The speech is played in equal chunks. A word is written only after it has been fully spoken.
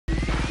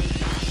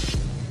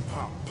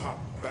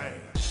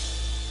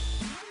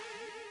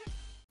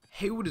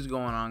Hey, what is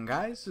going on,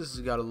 guys? This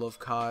is Gotta Love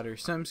COD or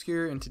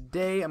Semskier, and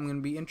today I'm going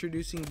to be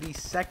introducing the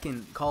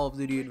second Call of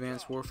Duty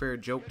Advanced Warfare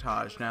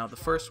Joketage. Now, the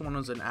first one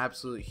was an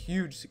absolute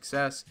huge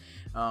success.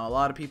 A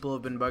lot of people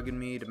have been bugging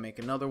me to make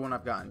another one.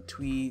 I've gotten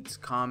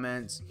tweets,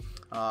 comments,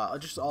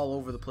 just all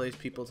over the place,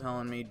 people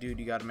telling me, dude,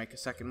 you gotta make a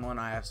second one.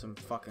 I have some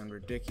fucking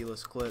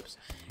ridiculous clips,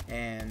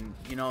 and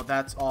you know,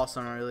 that's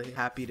awesome. I'm really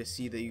happy to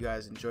see that you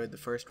guys enjoyed the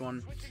first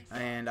one,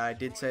 and I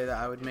did say that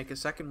I would make a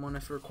second one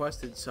if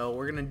requested, so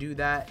we're gonna do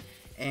that.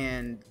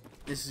 And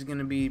this is going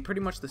to be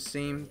pretty much the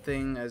same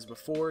thing as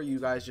before. You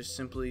guys just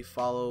simply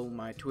follow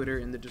my Twitter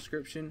in the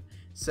description,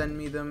 send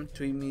me them,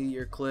 tweet me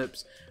your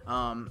clips.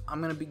 I'm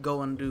going to be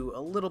going to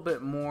a little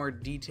bit more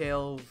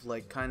detail of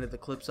like kind of the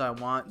clips I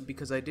want,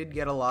 because I did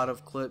get a lot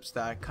of clips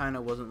that I kind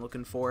of wasn't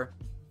looking for.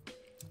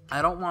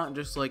 I don't want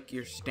just like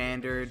your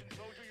standard,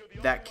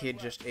 that kid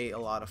just ate a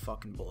lot of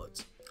fucking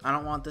bullets. I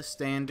don't want the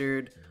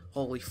standard,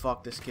 holy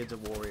fuck, this kid's a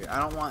warrior.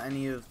 I don't want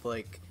any of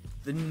like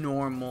the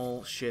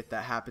normal shit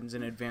that happens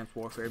in Advanced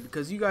Warfare,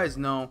 because you guys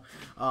know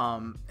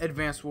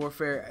Advanced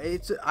Warfare,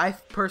 I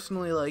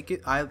personally like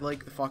it. I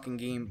like the fucking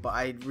game, but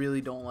I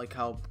really don't like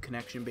how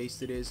connection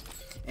based it is,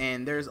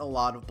 and there's a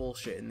lot of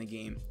bullshit in the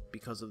game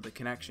because of the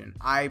connection.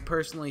 I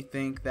personally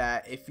think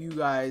that if you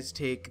guys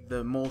take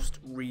the most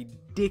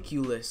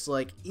ridiculous,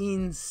 like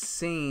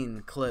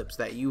insane clips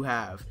that you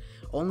have,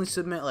 only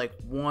submit like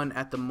one,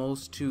 at the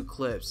most two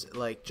clips,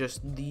 like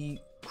just the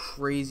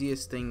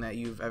craziest thing that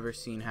you've ever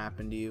seen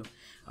happen to you,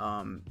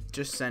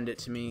 just send it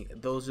to me.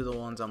 Those are the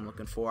ones I'm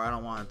looking for. I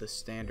don't want the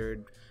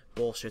standard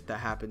bullshit that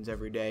happens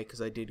every day,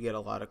 because I did get a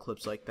lot of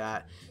clips like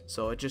that,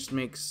 so it just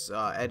makes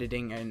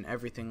editing and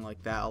everything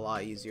like that a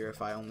lot easier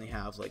if I only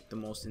have like the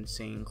most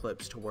insane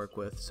clips to work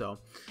with. So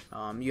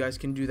you guys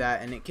can do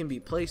that, and it can be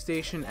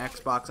PlayStation,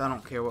 Xbox, I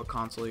don't care what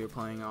console you're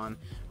playing on,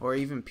 or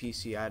even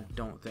PC. I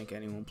don't think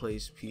anyone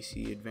plays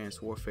PC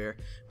Advanced Warfare,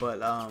 but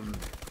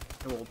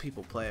well,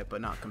 people play it, but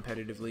not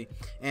competitively.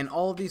 And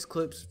all of these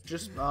clips,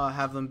 just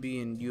have them be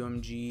in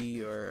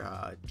UMG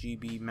or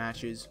GB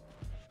matches,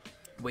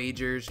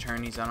 wagers,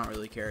 tourneys, I don't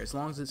really care, as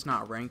long as it's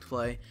not ranked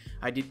play.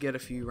 I did get a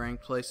few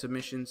ranked play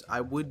submissions.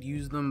 I would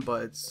use them,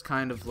 but it's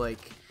kind of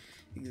like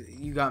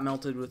you got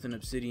melted with an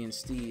obsidian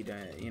steed.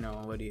 You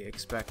know, what do you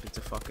expect? It's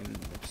a fucking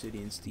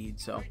obsidian steed.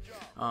 So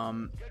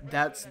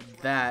that's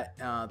that.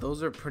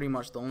 Those are pretty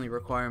much the only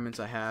requirements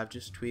I have.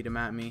 Just tweet them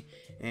at me,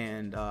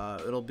 and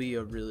it'll be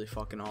a really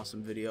fucking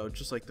awesome video,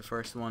 just like the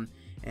first one,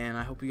 and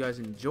I hope you guys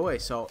enjoy.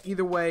 So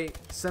either way,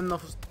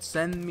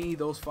 send me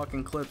those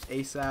fucking clips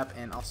ASAP,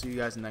 and I'll see you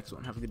guys in the next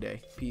one. Have a good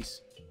day. Peace.